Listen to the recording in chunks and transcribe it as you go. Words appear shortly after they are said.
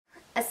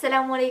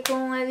Assalamu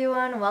alaikum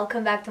everyone,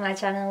 welcome back to my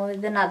channel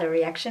with another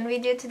reaction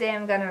video. Today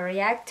I'm gonna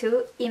react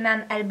to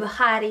Imam Al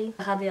Bukhari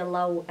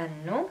radiyallahu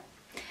anhu.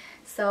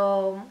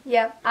 So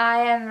yeah, I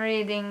am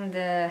reading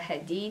the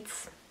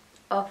hadiths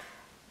of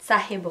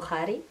Sahih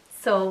Bukhari.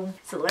 So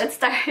let's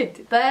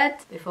start.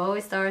 But before we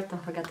start,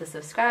 don't forget to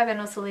subscribe and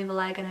also leave a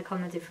like and a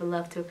comment if you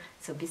love to.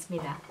 So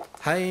bismillah.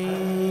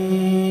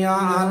 Hayya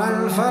ala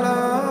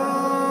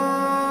al-falah.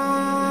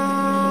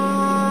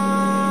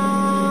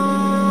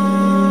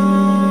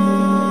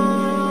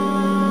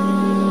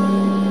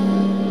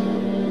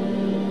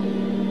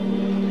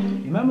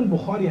 Imam Al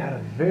Bukhari had a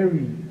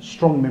very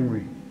strong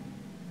memory,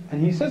 and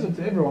he says it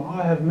to everyone.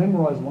 I have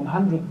memorized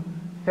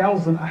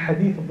 100,000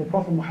 ahadith of the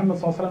Prophet Muhammad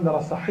ﷺ that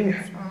are sahih,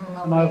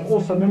 and I have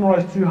also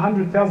memorized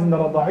 200,000 that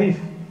are da'if.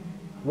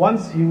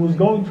 Once he was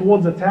going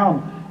towards a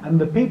town, and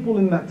the people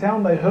in that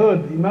town, they heard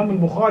Imam Al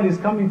Bukhari is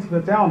coming to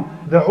the town.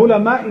 The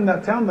ulama in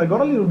that town, they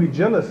got a little bit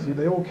jealous.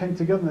 They all came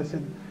together and they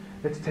said,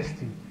 let's test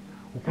him.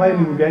 We'll play a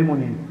little game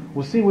on him.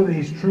 We'll see whether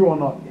he's true or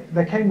not.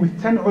 They came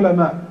with 10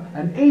 ulama,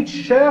 and each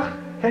shaykh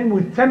came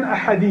with 10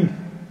 ahadith.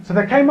 So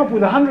they came up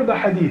with 100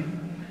 ahadith.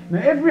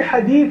 Now every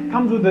hadith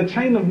comes with a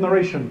chain of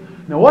narration.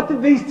 Now what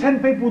did these 10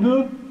 people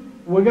do?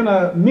 We're going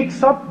to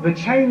mix up the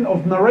chain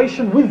of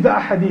narration with the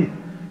ahadith.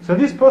 So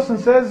this person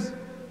says,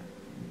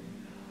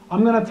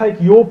 I'm going to take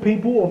your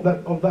people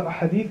of that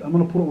hadith, I'm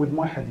going to put it with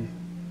my hadith.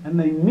 And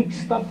they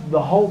mixed up the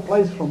whole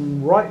place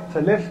from right to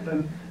left.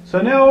 And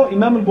so now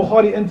Imam Al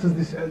Bukhari enters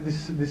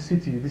this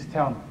city, this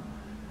town.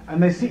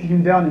 And they sit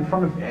him down in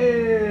front of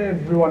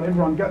everyone.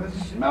 Everyone gathers.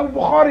 Imam Al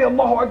Bukhari,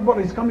 Allahu Akbar,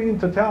 he's coming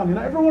into town. You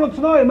know, everyone wants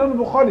to know Imam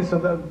Al Bukhari. So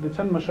the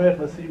 10 mashayikh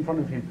that sit in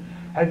front of him.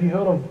 Have you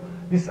heard of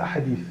this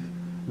ahadith?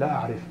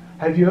 La a'rif.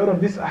 Have you heard of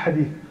this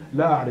ahadith?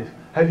 La a'rif.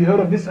 Have you heard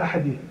of this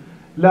ahadith?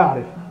 La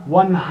a'rif.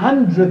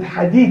 100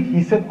 hadith,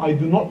 he said, I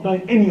do not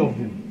know any of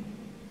them.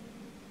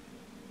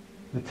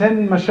 The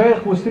 10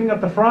 mashayikh were sitting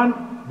at the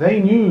front, they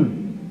knew.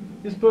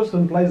 This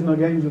person plays no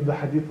games with the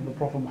hadith of the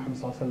Prophet Muhammad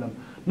ﷺ.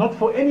 Not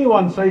for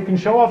anyone, so he can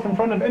show off in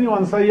front of anyone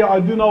and say, yeah, I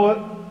do know it.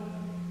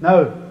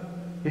 No.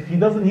 If he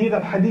doesn't hear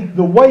that hadith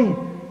the way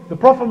the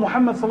Prophet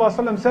Muhammad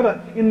ﷺ said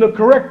it, in the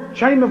correct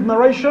chain of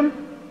narration,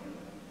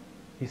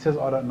 he says,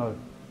 I don't know.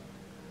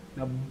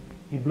 Now,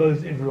 he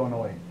blows everyone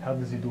away. How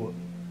does he do it?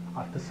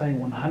 After saying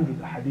 100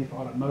 hadith,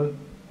 I don't know.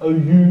 Oh,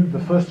 you, the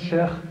first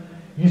shaykh,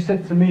 you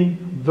said to me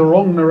the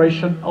wrong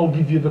narration, I'll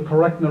give you the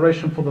correct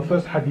narration for the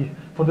first hadith.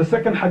 For the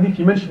second hadith,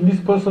 you mentioned this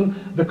person,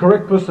 the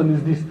correct person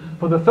is this.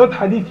 For the third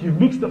hadith, you've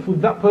mixed up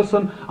with that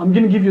person, I'm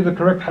going to give you the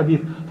correct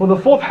hadith. For the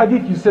fourth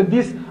hadith, you said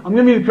this, I'm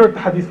going to give you the correct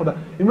hadith for that.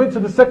 He went to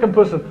the second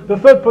person, the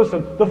third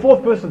person, the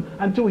fourth person,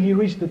 until he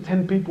reached the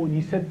 10 people, and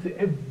he said to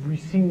every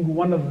single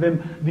one of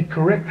them the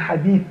correct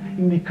hadith,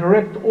 in the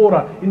correct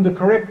order, in the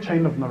correct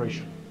chain of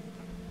narration.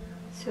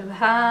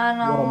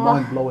 Subhanallah. What a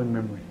mind-blowing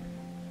memory.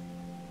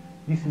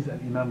 This is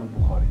Imam Al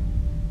Bukhari.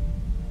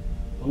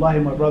 Wallahi,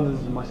 my brothers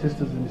and my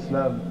sisters in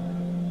Islam,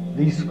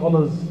 these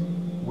scholars,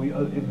 we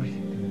owe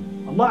everything to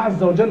them. Allah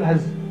Azza wa Jal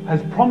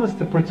has promised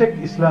to protect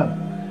Islam,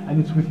 and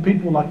it's with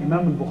people like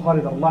Imam Al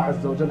Bukhari that Allah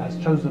Azza wa Jal has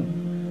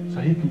chosen so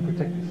he can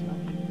protect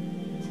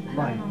Islam.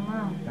 Wallahi.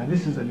 Now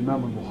this is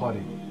Imam Al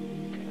Bukhari,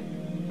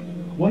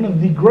 one of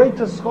the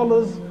greatest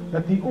scholars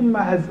that the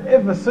Ummah has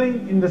ever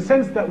seen, in the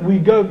sense that we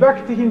go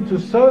back to him to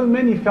so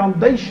many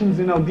foundations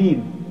in our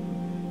deen.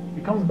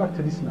 He comes back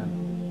to this man.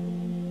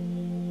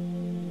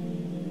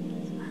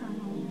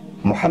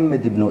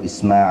 Muhammad ibn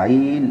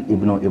Ismail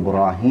ibn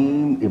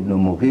Ibrahim ibn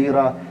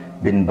Mughira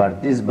bin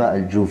Bardizbah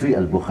al-Jufi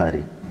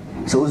al-Bukhari.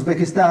 So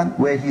Uzbekistan,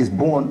 where he is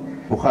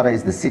born, Bukhara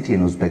is the city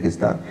in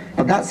Uzbekistan.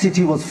 But that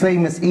city was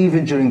famous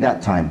even during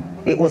that time.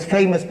 It was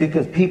famous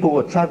because people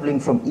were traveling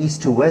from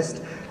east to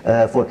west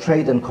for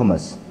trade and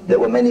commerce. There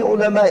were many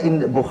ulama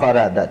in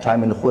Bukhara at that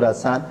time, in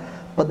Khurasan,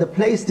 but the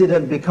place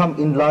didn't become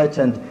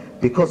enlightened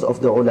because of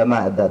the ulama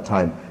at that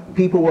time.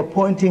 People were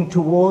pointing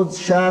towards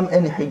Sham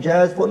and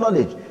Hijaz for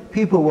knowledge.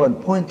 People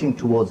weren't pointing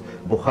towards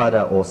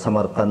Bukhara or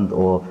Samarkand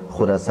or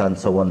Khurasan,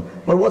 so on.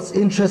 But what's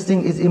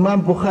interesting is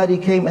Imam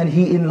Bukhari came and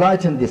he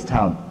enlightened this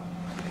town.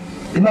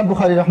 Imam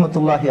Bukhari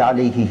rahmatullahi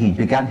alayhi, he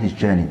began his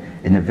journey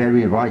in a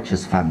very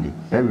righteous family,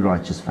 very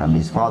righteous family.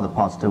 His father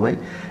passed away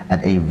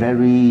at a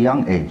very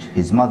young age.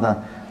 His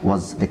mother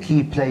was the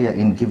key player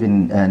in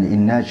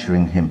in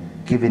nurturing him,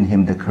 giving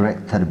him the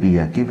correct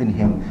tarbiyah, giving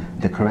him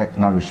the correct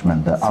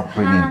nourishment, the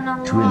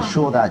upbringing, to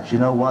ensure that, you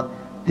know what,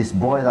 this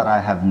boy that I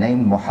have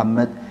named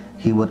Muhammad,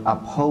 he would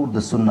uphold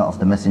the sunnah of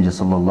the Messenger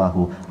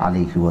sallallahu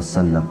alaihi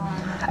wasallam.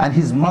 And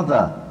his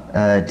mother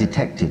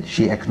detected,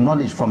 she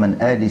acknowledged from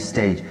an early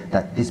stage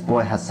that this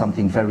boy has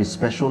something very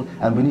special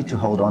and we need to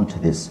hold on to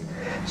this.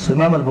 So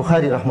Imam Al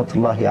Bukhari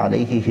rahmatullahi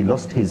alayhi, he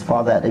lost his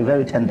father at a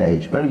very tender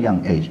age, very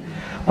young age.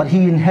 But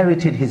he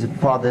inherited his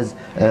father's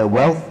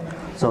wealth,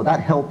 so that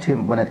helped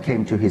him when it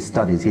came to his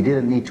studies. He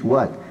didn't need to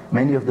work.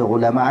 Many of the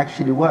ulama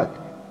actually worked.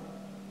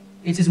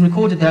 It is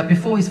recorded that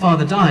before his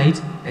father died,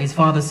 his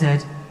father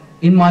said,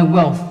 in my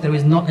wealth there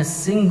is not a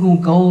single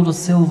gold or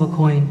silver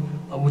coin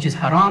which is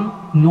haram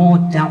nor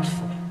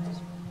doubtful.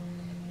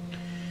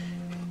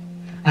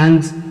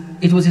 And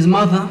it was his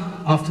mother,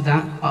 after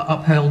that,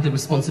 upheld the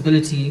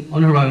responsibility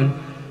on her own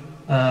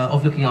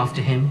of looking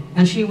after him.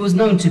 And she was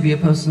known to be a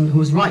person who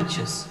was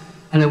righteous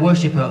and a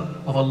worshipper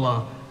of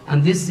Allah.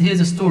 And here's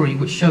a story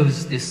which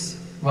shows this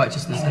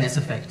righteousness and its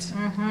effects.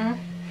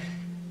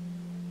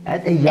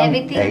 At a young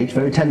age,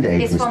 very tender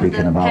age we're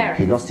speaking about,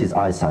 he lost his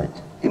eyesight.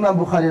 Imam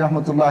Bukhari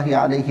rahmatullahi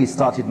alayhi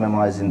started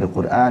memorizing the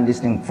Quran,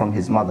 listening from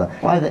his mother.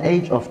 By the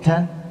age of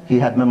 10, he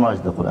had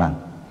memorized the Quran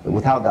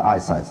without the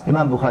eyesight.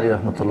 Imam Bukhari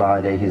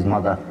rahmatullahi alayhi, his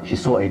mother, she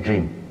saw a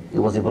dream. It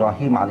was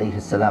Ibrahim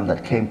alayhi salam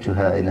that came to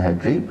her in her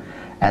dream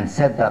and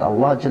said that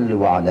Allah Jalla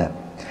wa Ala,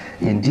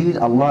 indeed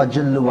Allah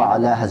Jalla wa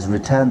Ala has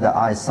returned the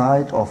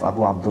eyesight of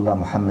Abu Abdullah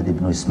Muhammad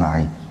ibn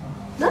Ismail.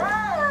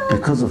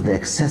 Because of the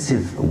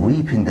excessive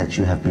weeping that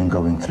you have been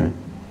going through,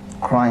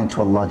 crying to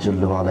Allah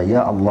Jalla wa Ala,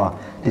 Ya Allah,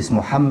 this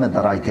Muhammad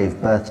that I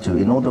gave birth to,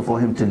 in order for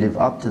him to live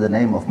up to the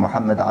name of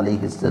Muhammad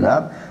alayhi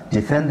salam,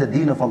 defend the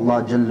deen of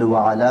Allah Jalla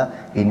wa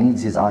Ala, he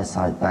needs his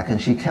eyesight back. And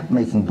she kept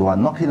making dua,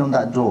 knocking on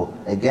that door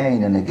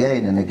again and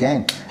again and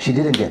again. She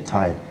didn't get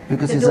tired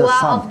because he's her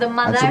son. Of the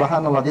mother. And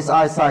subhanAllah, this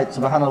eyesight,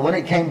 subhanAllah, when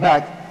it came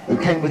back,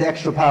 it came with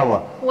extra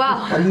power.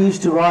 Wow. And he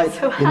used to write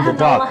in the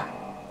dark.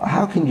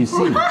 How can you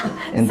see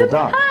in the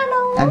dark?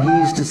 And he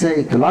used to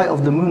say, the light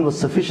of the moon was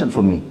sufficient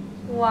for me.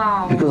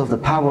 Wow. Because of the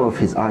power of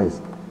his eyes.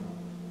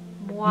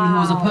 Wow. He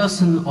was a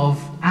person of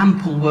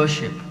ample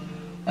worship,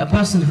 a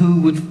person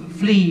who would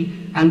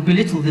flee and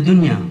belittle the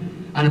dunya,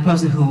 and a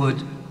person who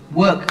would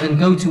work and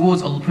go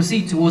towards Allah,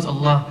 proceed towards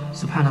Allah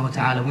subhanahu wa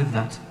ta'ala with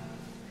that.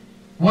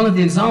 One of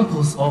the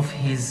examples of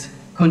his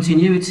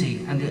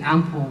continuity and the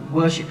ample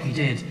worship he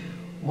did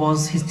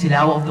was his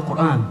tilawah of the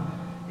Quran.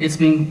 It's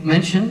been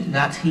mentioned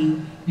that he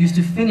used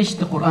to finish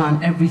the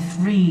Quran every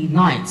 3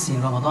 nights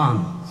in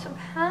Ramadan.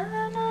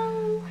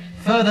 Subhanallah.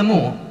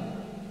 Furthermore,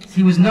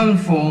 he was known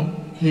for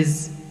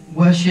his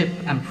worship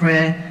and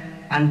prayer,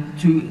 and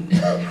to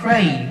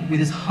pray with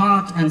his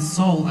heart and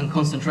soul and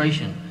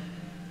concentration.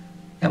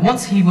 That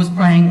once he was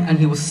praying and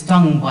he was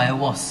stung by a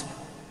wasp,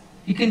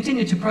 he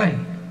continued to pray.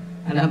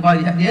 And at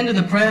the end of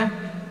the prayer,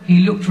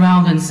 he looked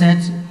round and said,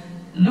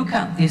 look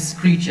at this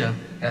creature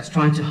that's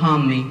trying to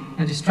harm me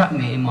and distract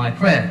me in my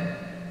prayer.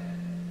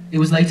 It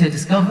was later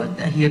discovered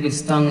that he had been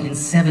stung in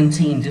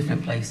 17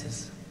 different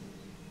places.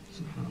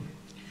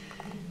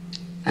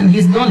 And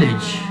his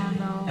knowledge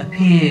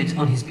appeared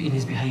in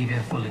his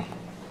behavior fully.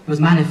 It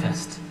was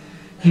manifest.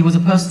 He was a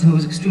person who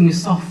was extremely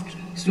soft,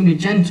 extremely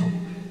gentle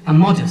and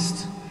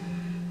modest.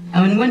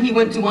 And when he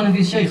went to one of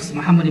his sheikhs,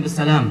 Muhammad ibn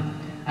Salam,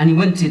 and he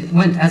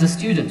went as a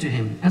student to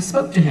him and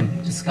spoke to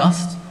him,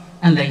 discussed,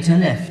 and later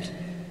left.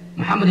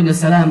 Muhammad ibn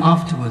Salam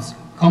afterwards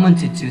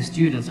commented to his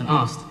students and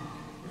asked,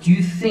 do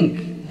you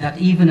think that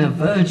even a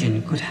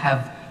virgin could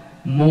have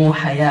more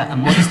haya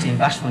and modesty and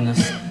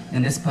bashfulness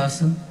than this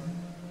person?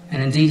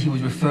 And indeed he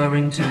was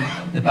referring to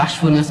the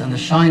bashfulness and the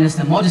shyness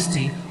and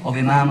modesty of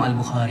Imam Al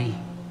Bukhari.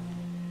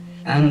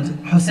 And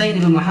Hussein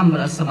ibn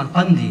Muhammad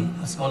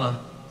al-Samarqandi, a scholar,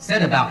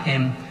 said about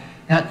him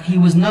that he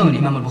was known,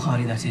 Imam Al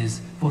Bukhari that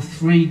is, for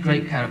 3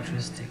 great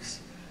characteristics.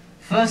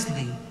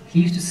 Firstly,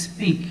 he used to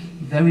speak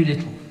very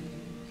little.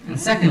 And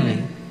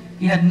secondly,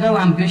 he had no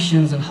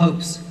ambitions and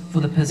hopes for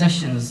the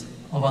possessions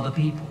of other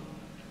people.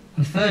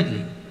 And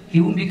thirdly,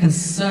 he wouldn't be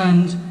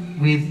concerned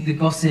with the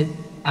gossip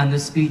and the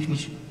speech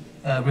which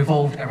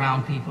revolved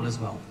around people as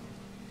well.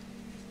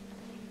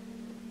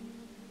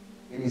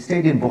 He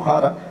stayed in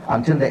Bukhara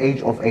until the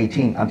age of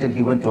 18, until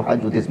he went to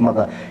Hajj with his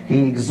mother.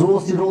 He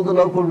exhausted all the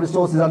local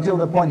resources until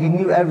the point he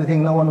knew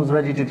everything, no one was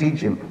ready to teach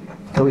him.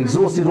 So he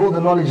exhausted all the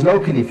knowledge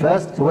locally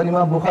first. So when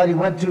Imam Bukhari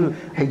went to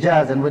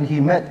Hijaz and when he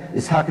met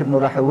Ishaq ibn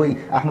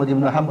Rahawi, Ahmad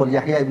ibn Hanbal,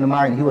 Yahya ibn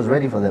Ma'in, he was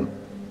ready for them.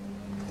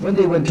 When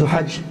they went to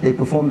Hajj, they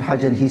performed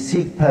Hajj and he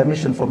sought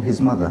permission from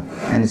his mother.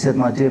 And he said,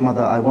 my dear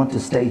mother, I want to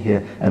stay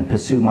here and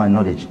pursue my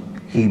knowledge.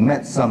 He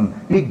met some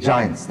big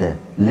giants there,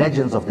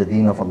 legends of the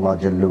deen of Allah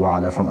Jalla wa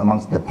Ala from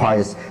amongst the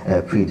pious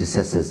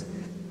predecessors.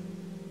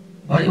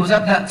 But it was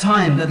at that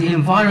time that the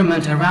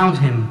environment around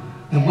him,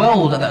 the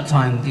world at that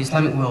time, the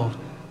Islamic world,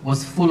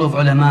 was full of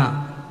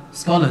ulama,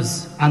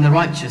 scholars and the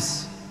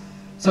righteous.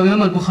 So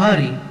Imam Al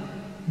Bukhari,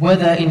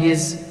 whether in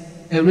his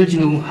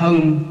original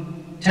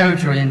home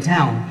territory in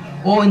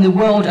town or in the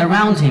world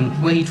around him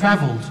where he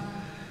travelled,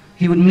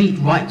 he would meet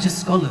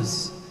righteous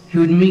scholars, he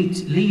would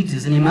meet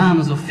leaders and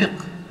imams of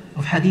fiqh,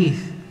 of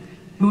hadith,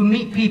 he would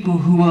meet people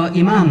who were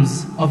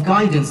imams of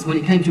guidance when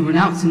it came to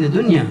renouncing the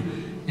dunya,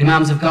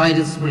 imams of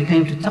guidance when it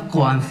came to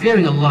taqwa and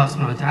fearing Allah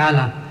subhanahu wa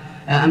ta'ala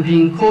and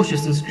being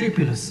cautious and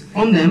scrupulous.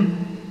 From them,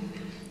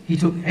 he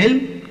took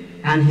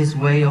ilm and his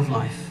way of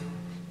life.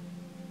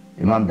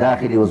 Imam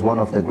Dakhili was one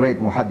of the great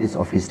muhaddis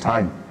of his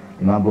time.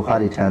 Imam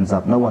Bukhari turns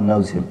up, no one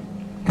knows him.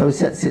 So he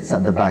sits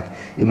at the back.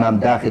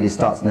 Imam Dakhili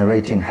starts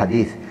narrating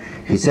hadith.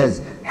 He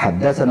says,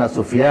 حدثنا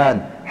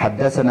سفيان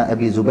حدثنا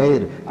أبي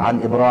زبير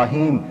عن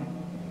إبراهيم.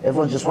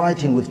 Everyone's just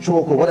writing with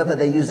chalk or whatever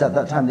they used at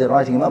that time, they're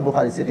writing. Imam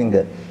Bukhari is sitting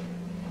there.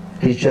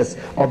 He's just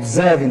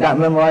observing that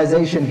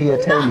memorization he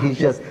attained. He's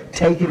just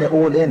taking it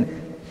all in.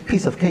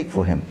 Piece of cake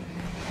for him.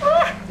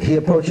 He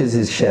approaches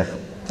his sheikh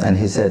and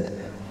he said,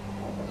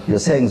 You're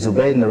saying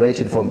Zubayr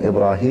narrated from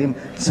Ibrahim.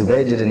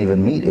 Zubayr didn't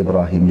even meet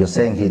Ibrahim. You're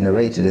saying he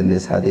narrated in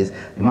this hadith.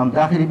 Imam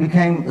Dakhili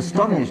became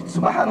astonished.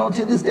 Subhanallah,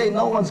 to this day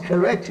no one's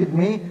corrected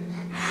me.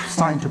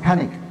 Starting to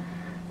panic.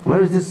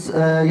 Where is this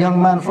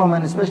young man from?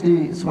 And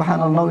especially,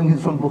 subhanAllah, knowing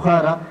he's from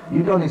Bukhara,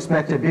 you don't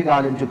expect a big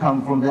alim to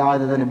come from there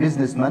either than a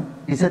businessman.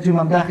 He said to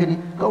Imam Dakhili,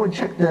 go and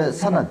check the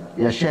sanad,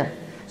 ya Sheikh.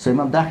 So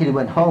Imam Dakhili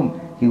went home,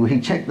 he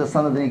checked the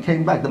sanad, then he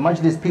came back. The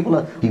majlis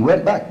people, he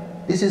went back.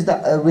 This is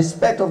the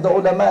respect of the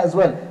ulama as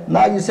well.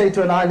 Now you say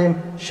to an alim,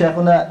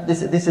 Shaykhuna,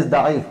 this is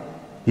da'if.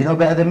 You know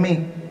better than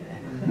me.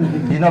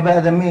 You know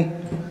better than me.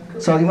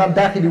 So Imam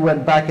Dakhili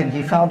went back and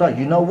he found out,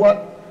 you know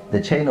what?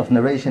 The chain of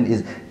narration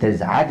is,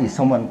 there's Adi,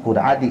 someone called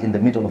Adi in the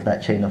middle of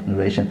that chain of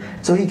narration.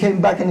 So he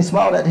came back and he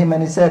smiled at him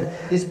and he said,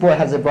 this boy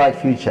has a bright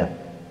future.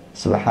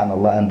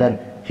 Subhanallah. And then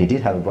he did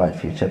have a bright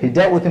future. He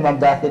dealt with Imam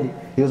Dakhili.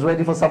 He was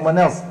ready for someone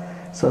else.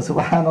 So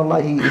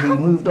subhanallah, he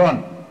moved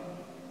on.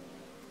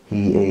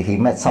 He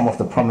met some of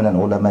the prominent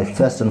ulama.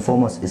 First and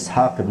foremost,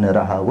 Ishaq ibn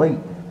Rahawayh.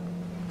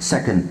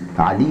 Second,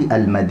 Ali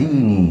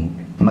al-Madini,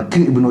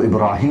 Makki ibn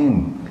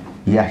Ibrahim,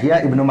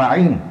 Yahya ibn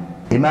Ma'in,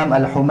 Imam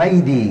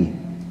al-Humaydi,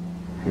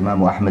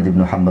 Imam Ahmad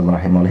ibn Hanbal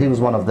rahimahullah. He was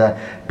one of the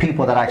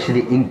people that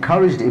actually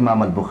encouraged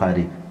Imam Al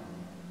Bukhari.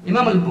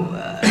 Imam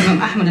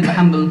Ahmad ibn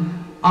Hanbal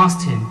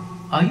asked him,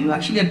 are you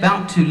actually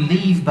about to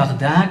leave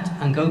Baghdad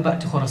and go back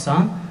to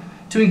Khorasan?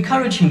 To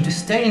encourage him to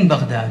stay in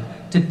Baghdad,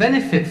 to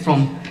benefit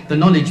from the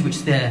knowledge which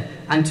is there,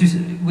 and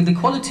with the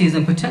qualities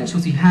and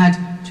potentials he had,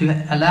 to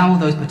allow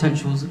those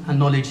potentials and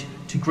knowledge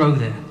to grow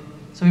there.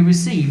 So he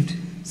received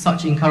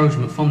such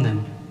encouragement from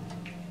them.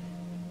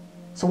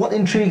 So what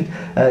intrigued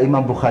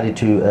Imam Bukhari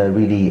to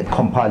really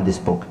compile this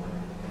book,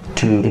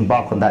 to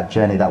embark on that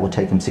journey that would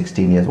take him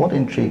 16 years? What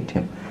intrigued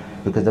him?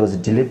 Because there was a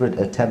deliberate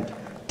attempt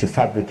to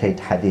fabricate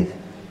hadith.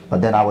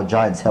 But then our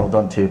giants held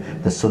on to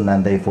the sunnah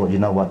and they thought, you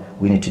know what,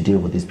 we need to deal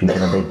with these people,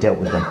 and they dealt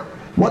with them.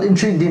 What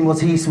intrigued him was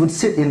he would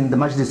sit in the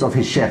majlis of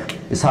his sheikh,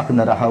 Ishaq ibn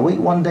Rahawayh.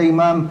 One day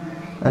Imam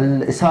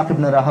Ishaq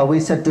ibn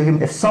Rahawayh said to him,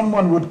 if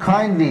someone would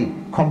kindly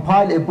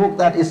compile a book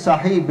that is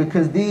sahih,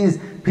 because these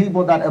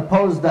people that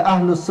oppose the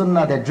Ahlul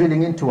Sunnah, they're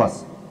drilling into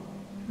us,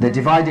 they're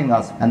dividing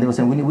us, and they were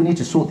saying, we need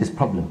to sort this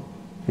problem.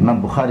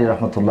 Imam Bukhari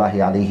rahmatullahi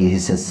alayhi, he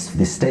says,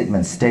 this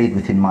statement stayed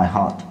within my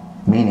heart,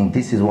 meaning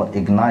this is what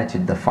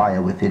ignited the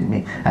fire within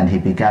me, and he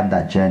began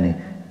that journey.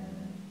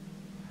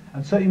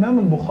 And so Imam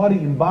Al Bukhari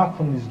embarked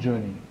on this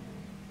journey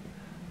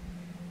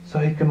so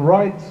he can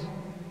write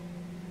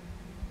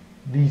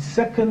the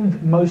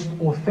second most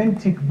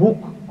authentic book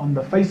on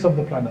the face of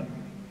the planet,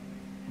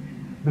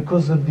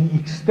 because of the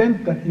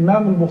extent that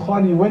Imam Al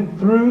Bukhari went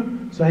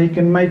through, so he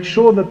can make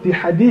sure that the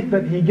hadith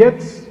that he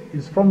gets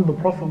is from the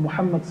Prophet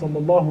Muhammad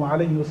sallallahu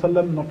alaihi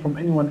wasallam, not from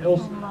anyone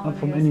else, not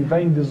from any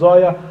vain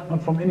desire,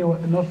 not from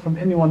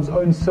anyone's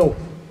own self.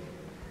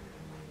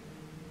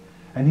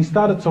 And he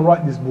started to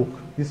write this book.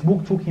 This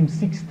book took him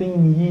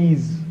 16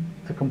 years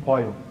to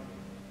compile,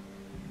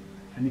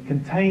 and it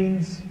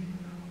contains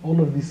all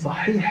of the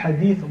Sahih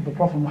hadith of the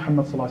Prophet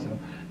Muhammad sallallahu alaihi wasallam.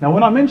 Now,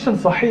 when I mention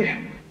Sahih,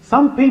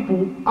 some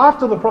people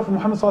after the Prophet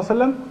Muhammad sallallahu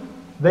alaihi wasallam,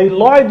 they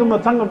lied on the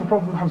tongue of the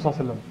Prophet Muhammad sallallahu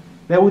alaihi wasallam.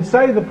 They would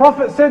say the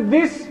Prophet said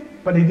this,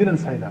 but he didn't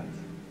say that.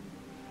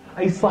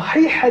 A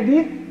Sahih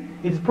hadith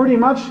is pretty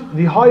much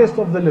the highest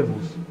of the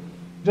levels,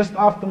 just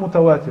after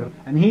Mutawatir.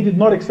 And he did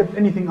not accept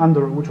anything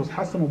under it, which was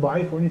Hasan or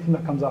Da'if or anything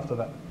that comes after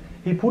that.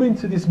 He put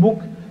into this book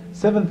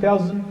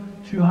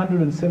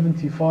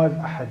 7,275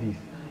 ahadith.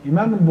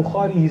 Imam Al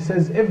Bukhari, he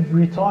says,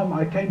 every time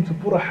I came to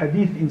put a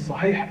hadith in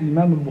Sahih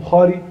Imam Al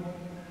Bukhari,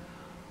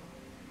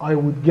 I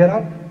would get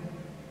up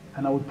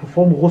and I would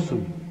perform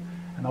ghusl.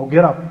 And I'll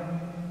get up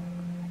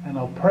and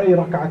I'll pray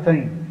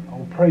rak'atayn.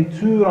 I'll pray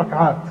 2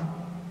 rak'at.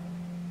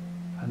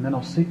 And then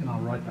I'll sit and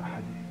I'll write that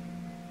hadith.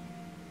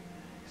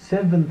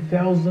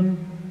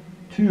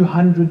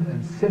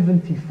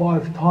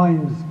 7,275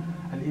 times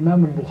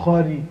Al-Imam Al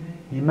Bukhari,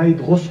 he made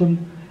ghusl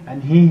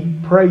and he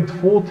prayed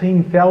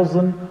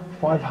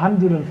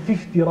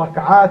 14,550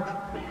 rak'at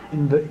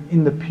in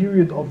the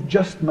period of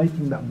just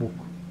making that book.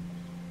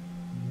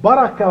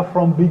 Barakah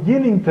from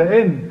beginning to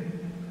end.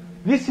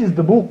 This is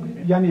the book.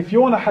 Yani if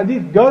you want a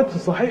hadith, go to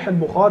Sahih Al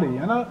Bukhari.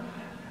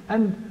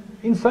 And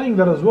in saying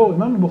that as well,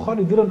 Imam Al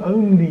Bukhari didn't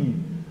only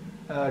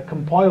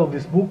compile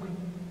this book,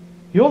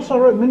 he also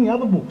wrote many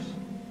other books.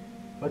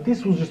 But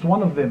this was just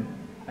one of them.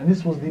 And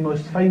this was the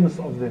most famous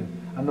of them,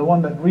 and the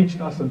one that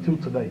reached us until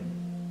today.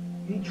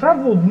 He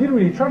traveled,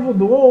 literally traveled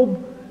the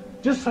world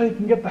just so he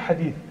can get the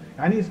hadith.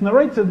 And it's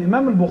narrated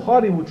Imam Al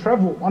Bukhari would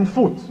travel on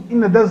foot in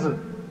the desert.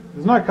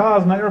 There's no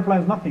cars, no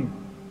airplanes, nothing.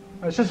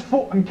 It's just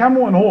foot and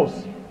camel and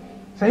horse.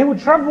 So he would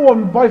travel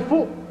by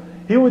foot.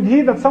 He would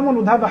hear that someone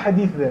would have a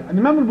hadith there. And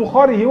Imam Al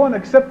Bukhari, he won't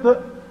accept it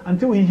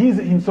until he hears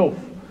it himself.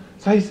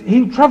 So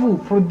he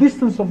traveled for a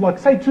distance of like,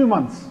 say, 2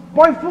 months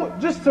by foot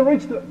just to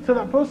reach to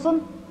that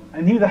person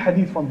and hear the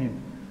hadith from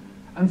him.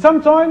 And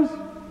sometimes,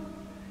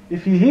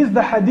 if he hears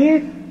the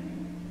hadith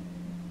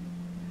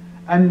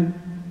and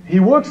he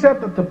works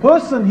out that the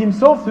person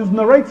himself who's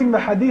narrating the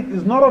hadith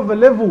is not of the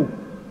level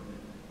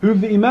who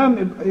the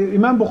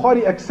Imam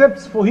Bukhari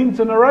accepts for him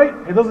to narrate,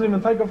 he doesn't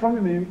even take it from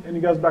him, and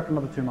he goes back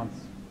another 2 months.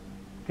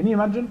 Can you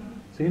imagine?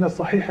 So in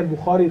Sahih Al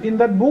Bukhari, in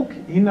that book,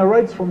 he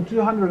narrates from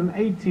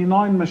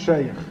 289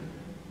 mashayikh.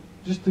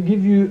 Just to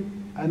give you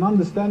an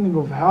understanding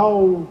of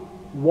how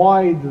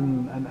wide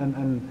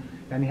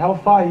and how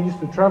far he used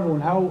to travel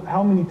and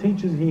how many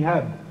teachers he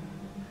had.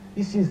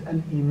 This is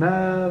an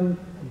Imam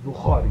Al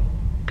Bukhari.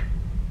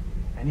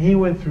 And he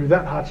went through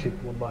that hardship,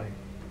 wallahi.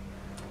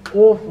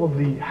 All for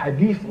the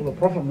hadith of the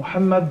Prophet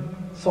Muhammad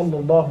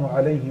sallallahu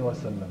alayhi wa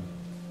sallam.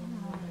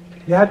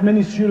 He had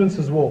many students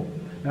as well.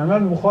 Now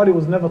Imam Al Bukhari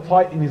was never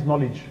tight in his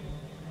knowledge.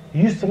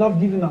 He used to love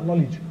giving that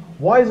knowledge.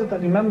 Why is it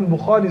that Imam Al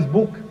Bukhari's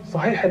book,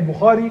 Sahih Al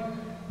Bukhari,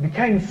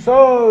 became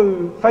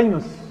so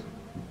famous?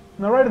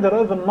 Narrated that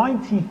over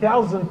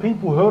 90,000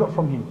 people heard it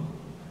from him.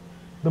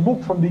 The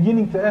book from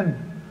beginning to end.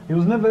 He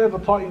was never ever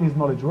tight in his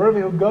knowledge. Wherever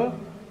he would go,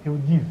 he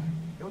would give.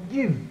 He would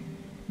give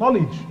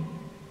knowledge.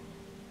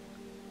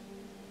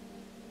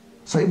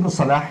 So Ibn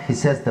Salah, he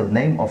says the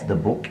name of the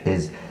book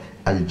is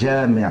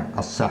Al-Jami'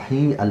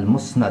 Al-Sahih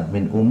Al-Musnad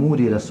min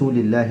Umuri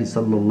Rasulillahi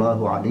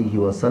sallallahu alayhi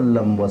wa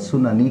sallam wa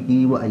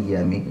sunanihi wa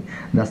ayyamihi.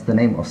 That's the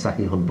name of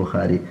Sahih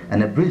Al-Bukhari.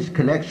 An abridged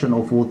collection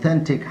of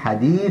authentic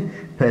hadith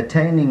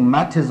pertaining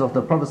matters of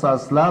the Prophet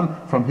sallallahu alayhi wa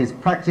sallam from his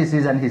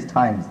practices and his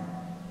times.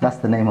 That's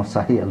the name of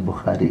Sahih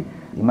Al-Bukhari.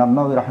 Imam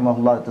Nawawi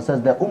rahimahullah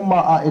says the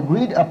Ummah are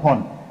agreed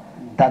upon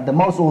that the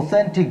most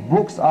authentic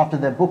books after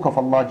the book of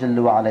Allah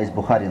Jalla wa Ala is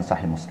Bukhari and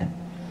Sahih Muslim.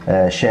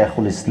 Shaykh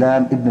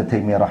al-Islam Ibn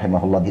Taymiyyah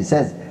rahimahullah, he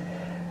says,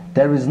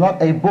 there is not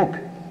a book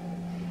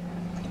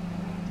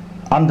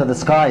under the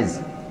skies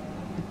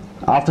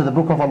after the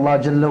book of Allah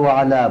Jalla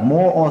wa Ala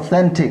more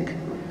authentic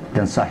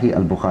than Sahih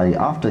al-Bukhari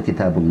after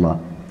Kitabullah.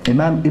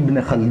 Imam Ibn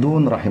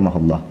Khaldun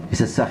rahimahullah, he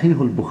says Sahih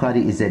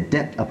al-Bukhari is a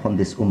debt upon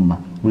this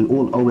ummah. We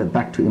all owe it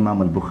back to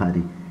Imam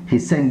al-Bukhari.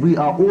 He's saying we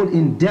are all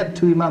in debt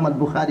to Imam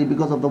al-Bukhari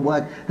because of the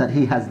work that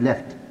he has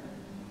left.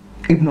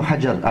 Ibn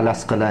Hajar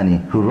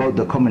al-Asqalani, who wrote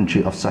the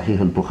commentary of Sahih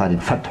al-Bukhari,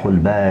 Fath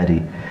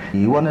al-Bari.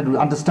 You want to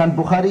understand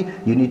Bukhari?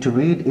 You need to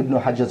read Ibn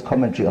Hajar's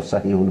commentary of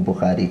Sahih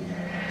al-Bukhari.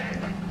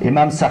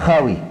 Imam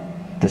Sakhawi,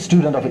 the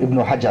student of Ibn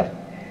Hajar,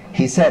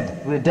 he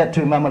said, we're debt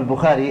to Imam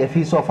al-Bukhari. If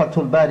he saw Fath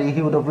al-Bari,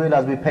 he would have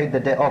realized we paid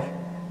the debt off.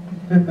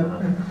 Abu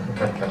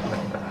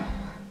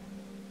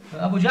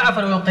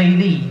Ja'far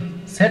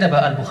al-Qayli said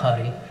about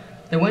al-Bukhari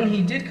that when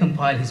he did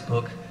compile his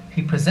book,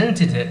 he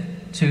presented it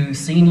to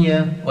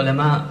senior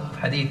ulama of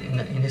hadith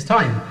in his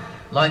time,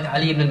 like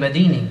Ali ibn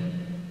al-Madini,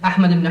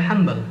 Ahmad ibn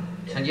Hanbal,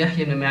 and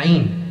Yahya ibn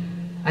Ma'in.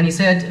 And he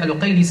said,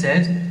 Al-Uqayli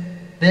said,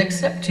 they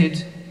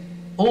accepted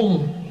all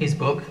his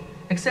book,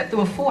 except there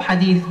were 4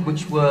 hadith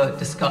which were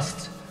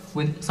discussed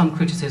with some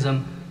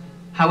criticism.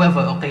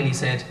 However, Al-Uqayli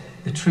said,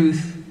 the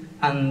truth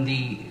and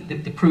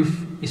the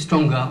proof is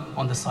stronger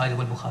on the side of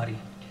Al-Bukhari.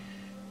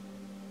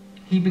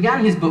 He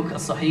began his book,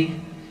 As-Sahih,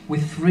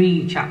 with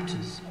 3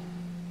 chapters.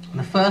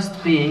 The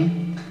first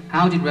being,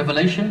 how did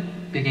revelation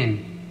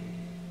begin?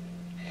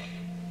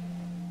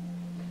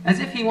 As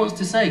if he wants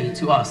to say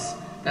to us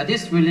that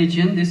this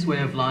religion, this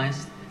way of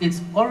life, its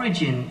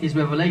origin is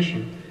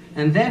revelation,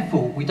 and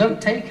therefore we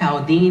don't take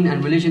our deen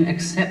and religion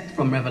except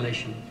from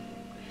revelation.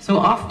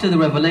 So after the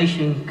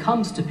revelation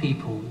comes to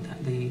people,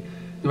 the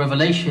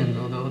revelation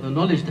or the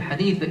knowledge, the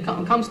hadith that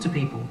comes to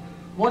people,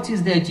 what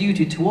is their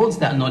duty towards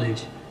that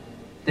knowledge?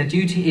 Their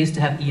duty is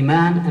to have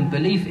iman and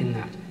belief in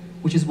that.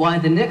 Which is why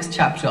the next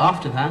chapter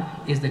after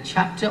that is the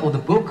chapter or the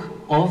book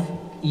of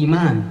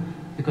Iman.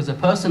 Because a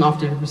person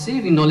after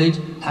receiving knowledge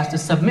has to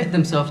submit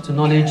themselves to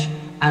knowledge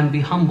and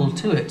be humble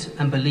to it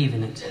and believe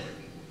in it.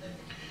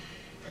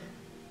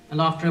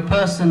 And after a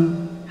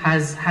person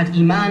has had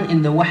Iman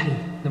in the wahi,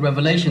 the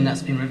revelation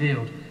that's been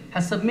revealed,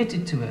 has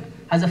submitted to it,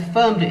 has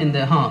affirmed it in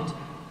their heart,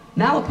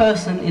 now a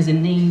person is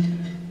in need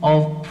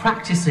of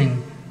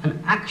practicing and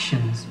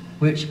actions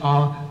which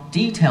are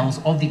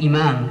details of the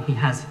Iman he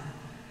has.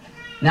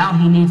 Now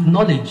he needs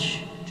knowledge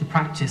to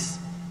practice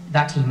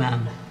that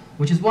Iman,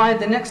 which is why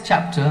the next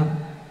chapter,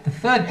 the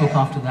 3rd book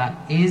after that,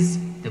 is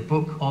the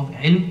book of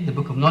ilm, the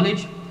book of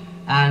knowledge,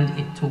 and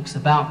it talks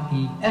about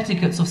the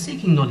etiquettes of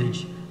seeking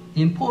knowledge,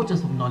 the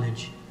importance of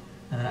knowledge,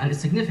 and its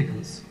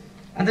significance.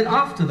 And then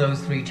after those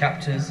 3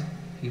 chapters,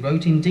 he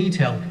wrote in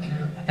detail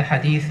the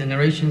hadith, the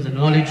narrations and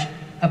knowledge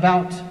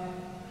about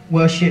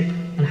worship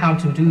and how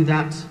to do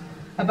that,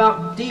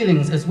 about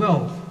dealings as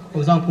well, for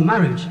example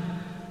marriage,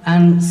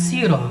 and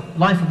seerah,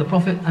 life of the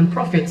Prophet and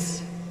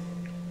prophets.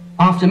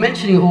 After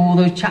mentioning all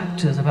those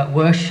chapters about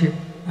worship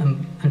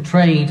and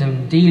trade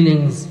and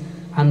dealings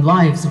and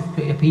lives of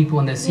people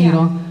and their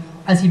seerah,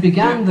 as he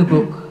began the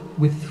book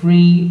with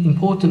 3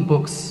 important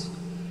books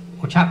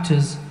or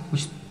chapters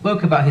which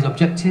spoke about his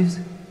objectives,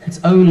 it's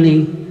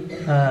only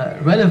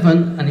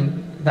relevant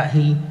and that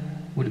he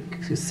would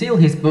seal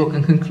his book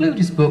and conclude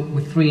his book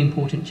with 3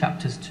 important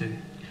chapters too.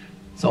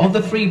 So of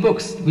the 3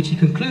 books which he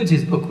concludes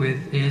his book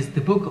with is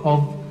the book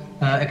of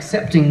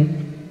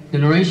accepting the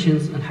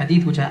narrations and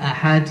hadith which are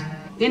ahad.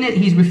 In it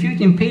he's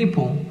refuting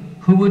people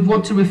who would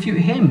want to refute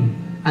him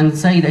and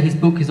say that his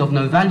book is of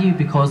no value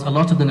because a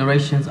lot of the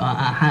narrations are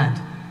ahad.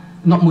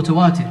 not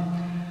mutawatir.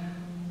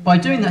 By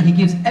doing that, he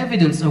gives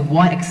evidence of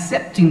why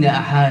accepting the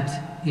ahad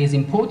is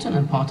important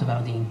and part of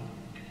our deen.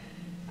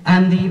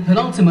 And the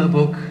penultimate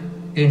book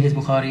in his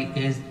Bukhari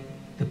is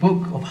the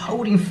book of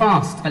holding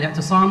fast,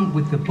 al-i'tisam,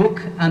 with the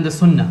book and the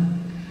sunnah.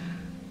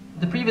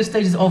 The previous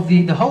stages of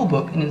the whole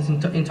book in its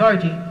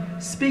entirety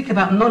speak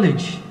about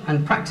knowledge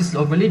and practice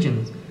of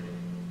religions.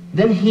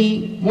 Then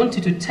he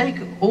wanted to take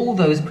all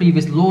those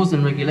previous laws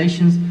and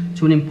regulations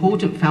to an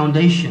important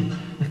foundation,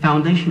 the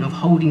foundation of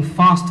holding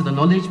fast to the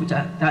knowledge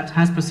that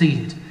has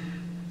preceded.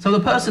 So the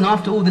person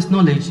after all this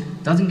knowledge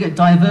doesn't get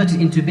diverted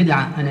into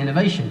bid'ah and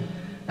innovation.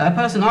 A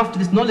person after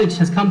this knowledge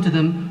has come to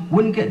them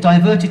wouldn't get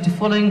diverted to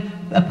following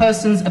a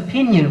person's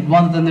opinion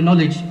rather than the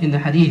knowledge in the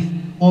hadith,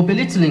 or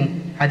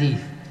belittling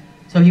hadith.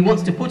 So he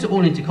wants to put it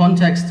all into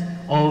context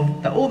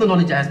of that all the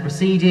knowledge that has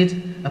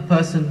preceded, a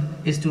person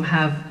is to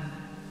have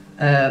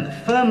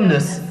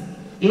firmness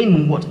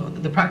in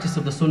the practice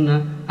of the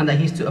sunnah, and that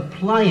he's to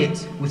apply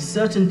it with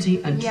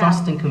certainty and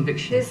trust and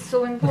conviction. This is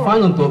so important. The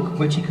final book,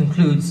 which he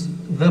concludes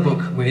the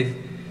book with,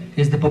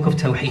 is the book of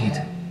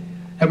Tawheed,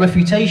 a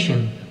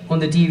refutation on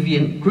the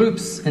deviant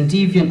groups and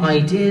deviant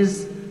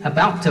ideas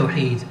about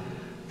Tawheed.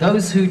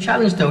 Those who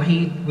challenge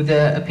Tawheed with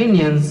their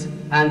opinions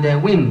and their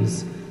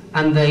whims,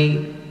 and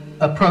they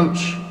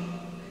approach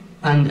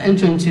and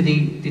enter into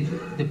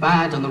the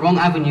bad and the wrong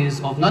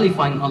avenues of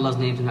nullifying Allah's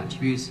names and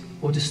attributes,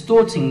 or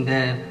distorting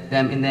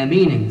them in their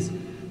meanings.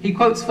 He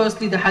quotes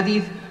firstly the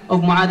hadith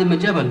of Mu'adh ibn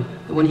Jabal,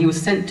 that when he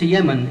was sent to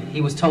Yemen,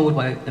 he was told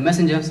by the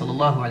Messenger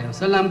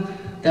ﷺ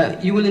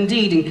that you will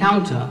indeed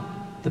encounter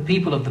the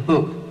people of the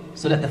book,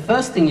 so that the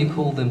first thing you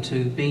call them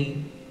to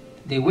be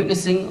the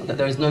witnessing that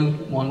there is no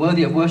one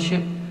worthy of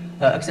worship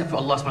except for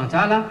Allah subhanahu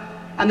wa ta'ala.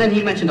 And then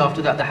he mentioned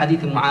after that the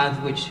hadith of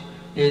Mu'adh, which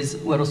is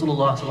where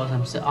Rasulullah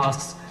ﷺ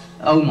asks,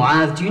 "O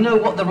Mu'adh, do you know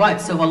what the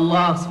rights of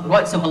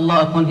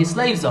Allah upon his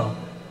slaves are?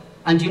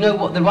 And do you know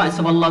what the rights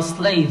of Allah's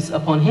slaves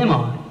upon him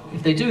are,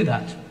 if they do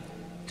that?"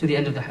 To the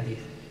end of the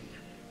hadith.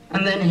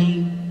 And then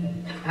he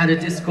had a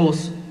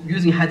discourse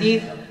using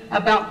hadith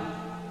about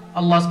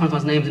Allah subhanahu wa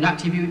ta'ala's names and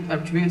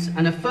attributes,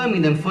 and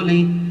affirming them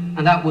fully,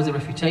 and that was a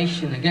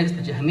refutation against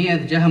the Jahmiyyah,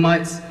 the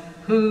Jahmites,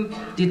 who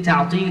did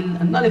ta'til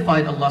and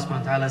nullified Allah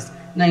subhanahu wa ta'ala's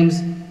names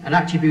and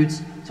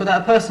attributes, so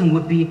that a person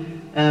would be,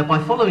 by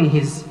following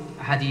his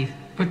hadith,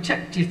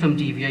 protected from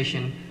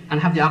deviation, and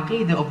have the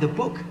aqeedah of the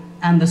book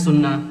and the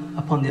sunnah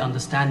upon the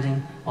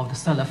understanding of the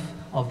salaf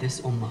of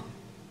this ummah.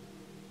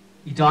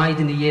 He died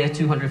in the year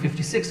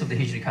 256 of the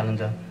Hijri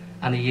calendar,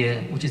 and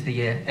which is the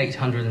year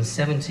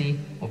 870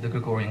 of the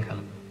Gregorian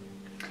calendar.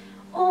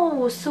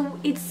 Oh, so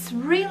it's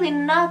really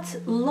not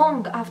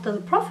long after the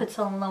Prophet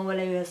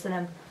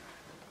ﷺ.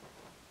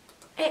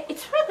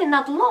 It's really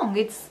not long.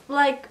 It's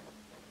like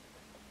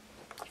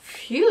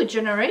few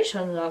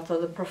generations after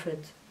the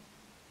Prophet.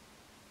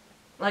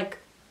 Like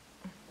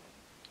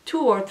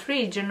 2 or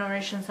 3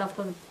 generations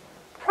after the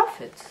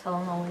Prophet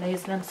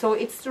ﷺ. So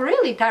it's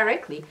really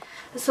directly.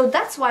 So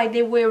that's why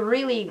they were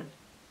really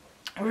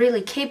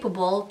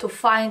capable to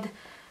find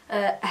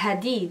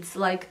hadiths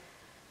like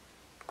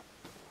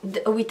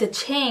with the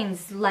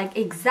chains, like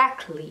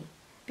exactly,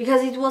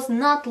 because it was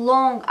not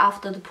long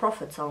after the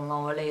Prophet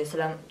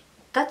ﷺ.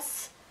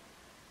 That's,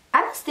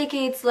 I was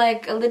thinking it's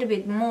like a little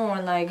bit more,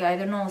 like, I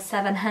don't know,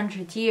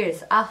 700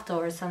 years after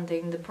or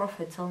something, the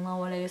Prophet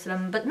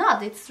ﷺ, but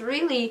not, it's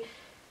really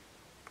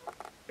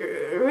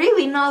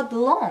not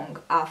long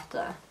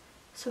after.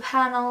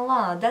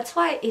 Subhanallah. That's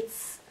why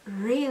it's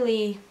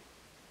really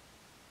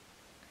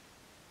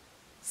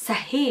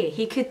sahih.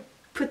 He could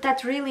put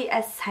that really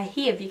as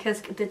sahih,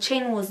 because the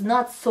chain was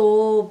not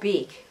so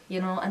big,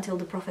 you know, until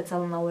the Prophet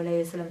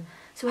ﷺ.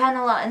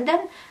 Subhanallah. And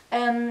then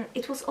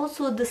it was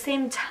also the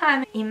same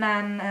time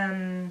Imam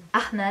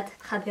Ahmad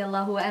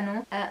radiallahu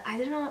anhu, I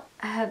don't know,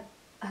 I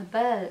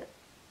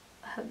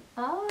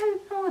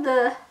don't know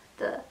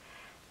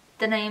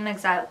the name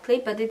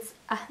exactly, but it's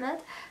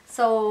Ahmad.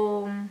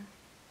 So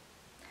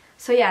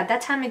yeah,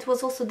 that time it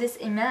was also this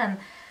Imam.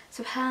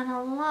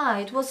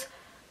 Subhanallah, it was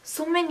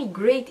so many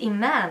great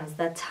Imams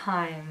that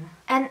time.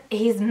 And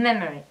his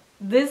memory,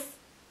 this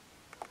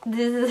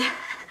is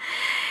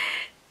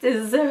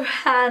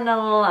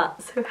subhanallah.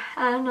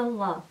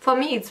 For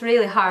me it's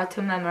really hard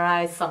to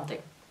memorize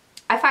something.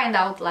 I find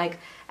out, like,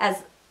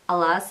 as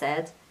Allah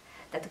said,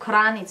 that the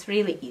Quran, it's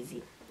really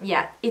easy.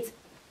 Yeah, it's,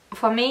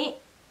 for me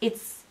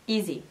it's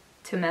easy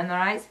to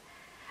memorize.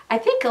 I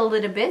think a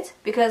little bit,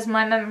 because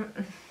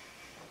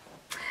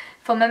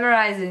for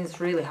memorizing is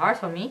really hard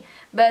for me,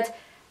 but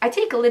I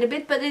take a little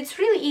bit, but it's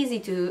really easy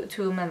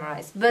to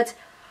memorize. But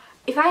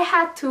if I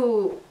had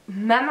to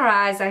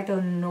memorize, I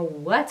don't know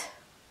what,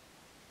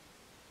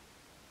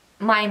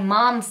 my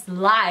mom's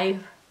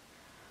life,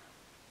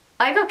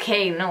 like,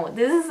 okay, no,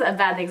 this is a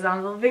bad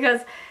example,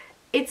 because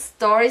it's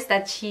stories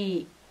that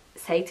she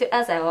say to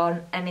us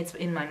and it's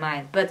in my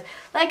mind, but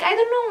like, I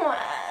don't know,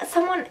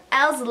 someone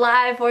else's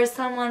life or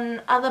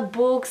someone other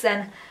books,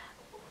 and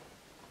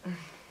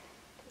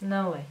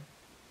no way.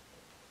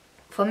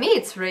 For me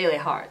it's really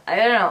hard. I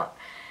don't know.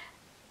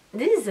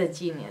 This is a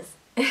genius.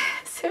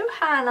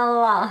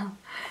 Subhanallah.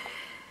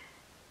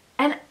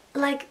 And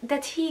like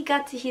that he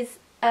got his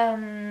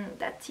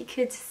that he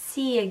could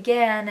see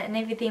again and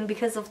everything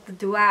because of the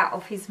dua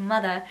of his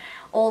mother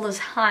all the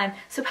time.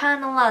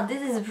 Subhanallah,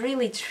 this is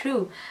really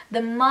true.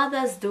 The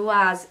mother's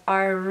duas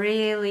are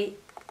really,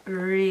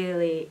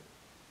 really,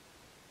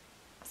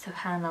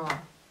 subhanallah,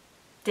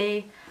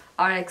 they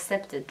are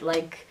accepted.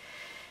 Like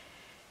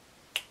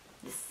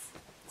this,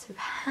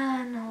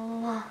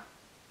 subhanallah.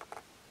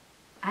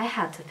 I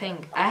have to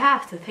think.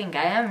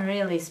 I am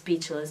really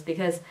speechless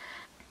because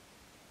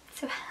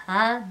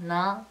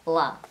subhanallah.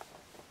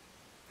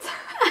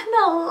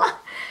 Subhanallah.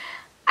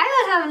 I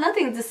don't have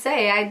nothing to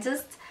say.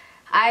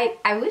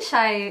 I wish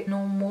I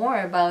know more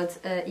about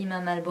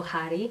Imam Al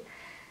Bukhari.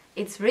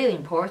 It's really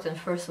important,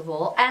 first of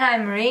all. And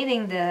I'm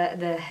reading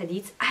the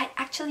hadiths.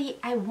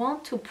 I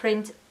want to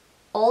print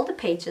all the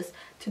pages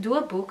to do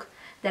a book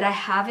that I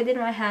have it in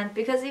my hand,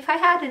 because if I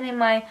had it in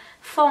my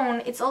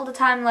phone, it's all the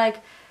time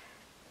like,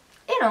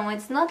 you know,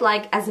 it's not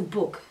like as a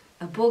book.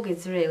 A book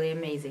is really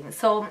amazing.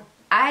 So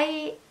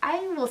I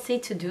will see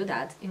to do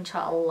that,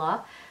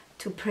 inshallah,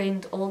 to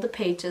print all the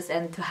pages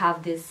and to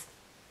have this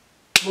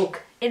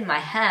book in my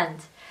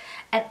hand.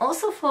 And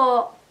also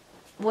for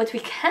what we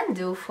can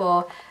do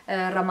for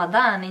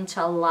Ramadan,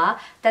 inshallah,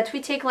 that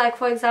we take, like,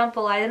 for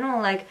example, I don't know,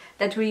 like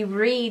that we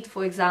read,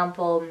 for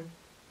example,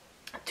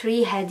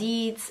 3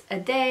 hadiths a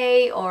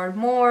day or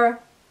more.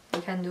 We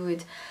can do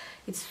it.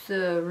 It's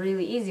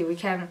really easy. We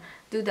can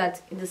do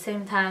that at the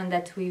same time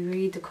that we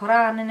read the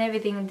Quran and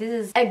everything. This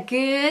is a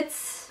good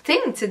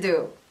thing to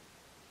do.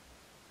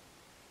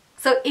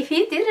 So if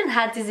you didn't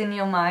have this in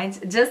your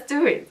mind, just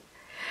do it.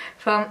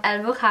 From Al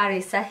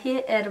Bukhari,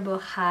 Sahih Al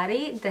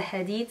Bukhari, the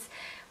hadiths,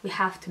 we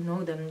have to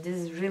know them. This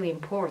is really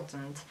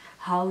important.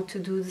 How to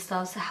do the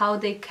stuff, how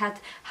he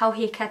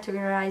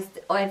categorized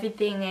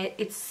everything.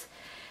 It's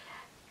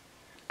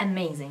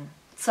amazing.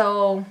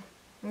 So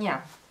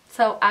yeah,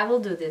 so I will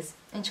do this,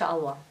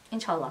 inshallah.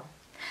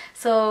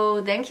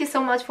 So thank you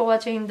so much for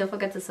watching. Don't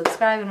forget to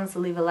subscribe and also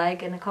leave a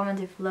like and a comment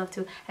if you love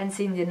to, and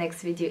see you in the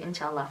next video,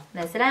 inshallah.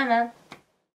 Salama.